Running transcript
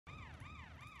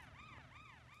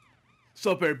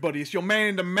What's up, everybody? It's your man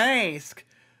in the mask,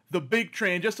 the Big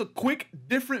Trend. Just a quick,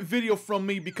 different video from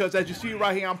me because as you see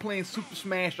right here, I'm playing Super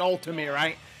Smash Ultimate,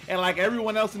 right? And like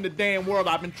everyone else in the damn world,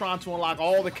 I've been trying to unlock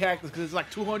all the characters because it's like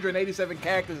 287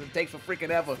 characters. It takes for freaking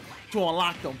ever to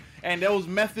unlock them. And there was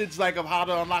methods like of how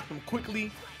to unlock them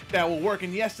quickly that were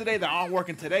working yesterday that aren't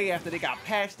working today after they got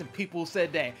patched, and people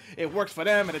said that it works for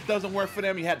them and it doesn't work for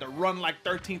them. You had to run like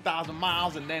 13,000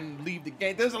 miles and then leave the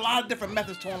game. There's a lot of different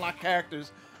methods to unlock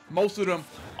characters. Most of them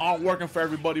aren't working for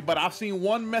everybody, but I've seen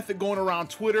one method going around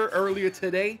Twitter earlier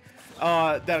today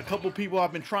that a couple people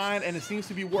have been trying, and it seems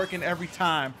to be working every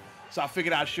time. So I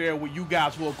figured I'd share with you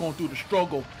guys who are going through the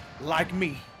struggle like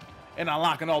me and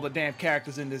unlocking all the damn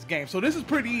characters in this game. So this is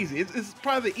pretty easy. It's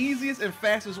probably the easiest and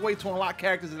fastest way to unlock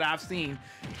characters that I've seen,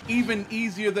 even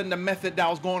easier than the method that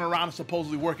was going around and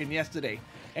supposedly working yesterday.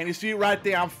 And you see right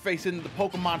there, I'm facing the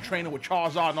Pokemon trainer with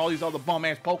Charizard and all these other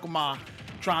bum-ass Pokemon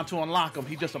trying to unlock him.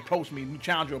 He just approached me, new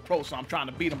challenger approach, so I'm trying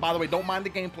to beat him. By the way, don't mind the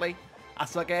gameplay. I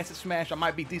suck ass at Smash. I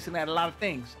might be decent at a lot of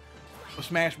things, but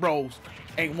Smash Bros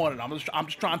ain't one of them. I'm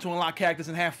just trying to unlock characters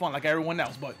and have fun like everyone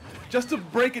else. But just to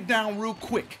break it down real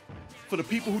quick, for the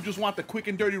people who just want the quick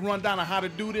and dirty rundown on how to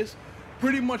do this,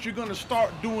 pretty much you're gonna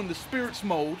start doing the Spirits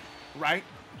mode, right?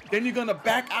 Then you're gonna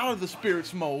back out of the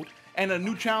Spirits mode, and a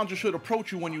new challenger should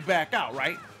approach you when you back out,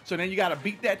 right? So then you gotta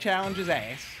beat that challenger's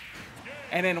ass.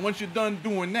 And then once you're done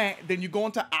doing that, then you go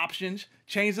into options,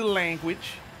 change the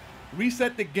language,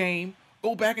 reset the game,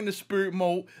 go back into spirit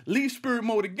mode, leave spirit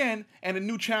mode again, and a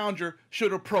new challenger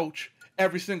should approach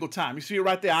every single time. You see it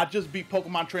right there? I just beat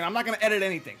Pokemon Trainer. I'm not going to edit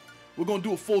anything. We're going to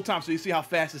do it full time so you see how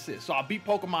fast this is. So I beat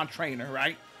Pokemon Trainer,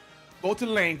 right? Go to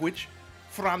language,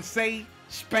 Francais,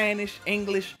 Spanish,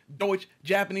 English, Deutsch,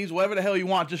 Japanese, whatever the hell you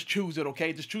want, just choose it,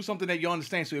 okay? Just choose something that you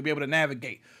understand so you'll be able to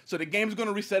navigate. So the game's going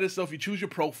to reset itself. You choose your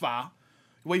profile.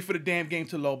 Wait for the damn game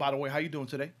to load. By the way, how you doing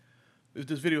today? If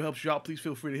this video helps you out, please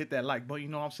feel free to hit that like button. You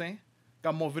know what I'm saying?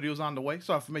 Got more videos on the way.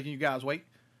 Sorry for making you guys wait.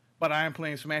 But I am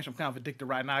playing Smash. I'm kind of addicted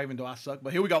right now, even though I suck.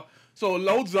 But here we go. So it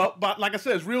loads up. But like I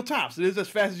said, it's real time. So it is as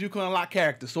fast as you can unlock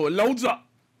characters. So it loads up.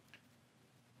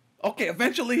 Okay,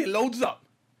 eventually it loads up.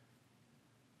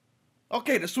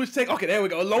 Okay, the switch take. Okay, there we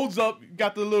go. It loads up. You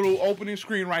got the little opening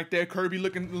screen right there. Kirby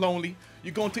looking lonely.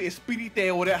 You go into Espirite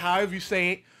or whatever, however you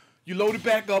say it. You load it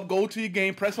back up, go to your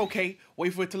game, press OK,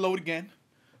 wait for it to load again.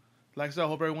 Like I said, I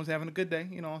hope everyone's having a good day,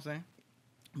 you know what I'm saying?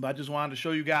 But I just wanted to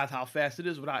show you guys how fast it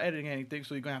is without editing anything,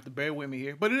 so you're going to have to bear with me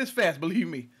here. But it is fast, believe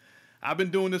me. I've been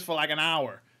doing this for like an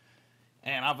hour,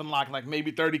 and I've unlocked like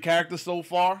maybe 30 characters so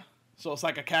far. So it's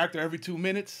like a character every 2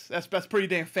 minutes. That's pretty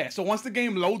damn fast. So once the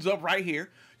game loads up right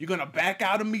here, you're going to back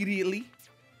out immediately,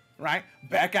 right?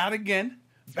 Back out again.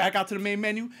 Back out to the main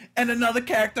menu, and another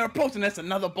character approaching. That's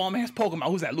another bum-ass Pokemon.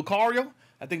 Who's that, Lucario?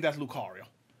 I think that's Lucario.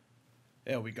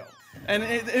 There we go. And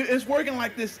it's working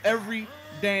like this every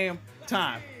damn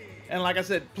time. And like I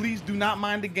said, please do not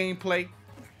mind the gameplay.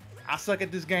 I suck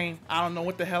at this game. I don't know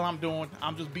what the hell I'm doing.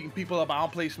 I'm just beating people up. I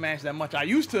don't play Smash that much. I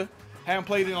used to. Haven't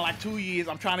played it in like 2 years.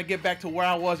 I'm trying to get back to where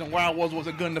I was, and where I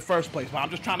wasn't good in the first place. But I'm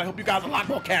just trying to help you guys unlock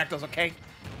more characters, okay?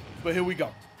 But here we go.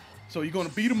 So you're going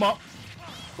to beat them up.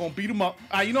 Gonna beat him up.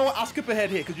 You know what? I'll skip ahead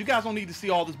here because you guys don't need to see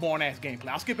all this boring ass gameplay.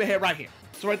 I'll skip ahead right here.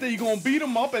 So right there, you're gonna beat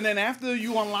him up, and then after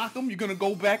you unlock them, you're gonna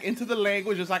go back into the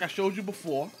language just like I showed you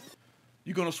before.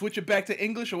 You're gonna switch it back to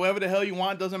English or whatever the hell you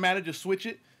want. Doesn't matter. Just switch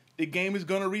it. The game is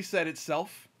gonna reset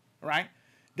itself, right?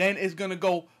 Then it's gonna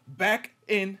go back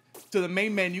in to the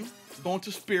main menu, go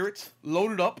into Spirits,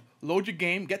 load it up, load your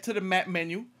game, get to the map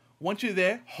menu. Once you're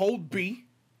there, hold B,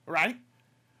 right?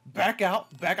 Back out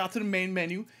to the main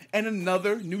menu, and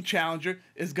another new challenger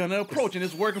is gonna approach, and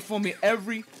it's working for me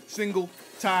every single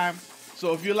time.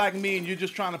 So if you're like me and you're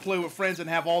just trying to play with friends and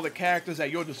have all the characters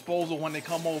at your disposal when they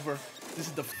come over, this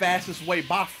is the fastest way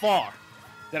by far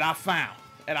that I found.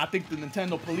 And I think the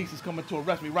Nintendo police is coming to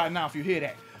arrest me right now if you hear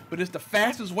that. But it's the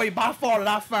fastest way by far that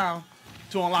I found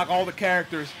to unlock all the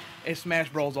characters in Smash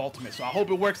Bros. Ultimate. So I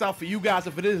hope it works out for you guys.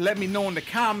 If it is, let me know in the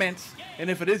comments. And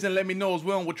if it isn't, let me know as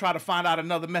well, and we'll try to find out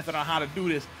another method on how to do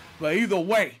this. But either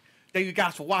way, thank you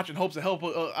guys for watching. I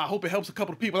hope it helps a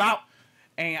couple of people out.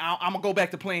 And I'm going to go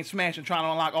back to playing Smash and trying to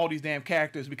unlock all these damn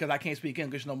characters because I can't speak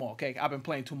English no more, okay? I've been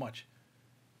playing too much.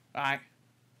 All right?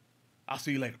 I'll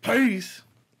see you later. Peace!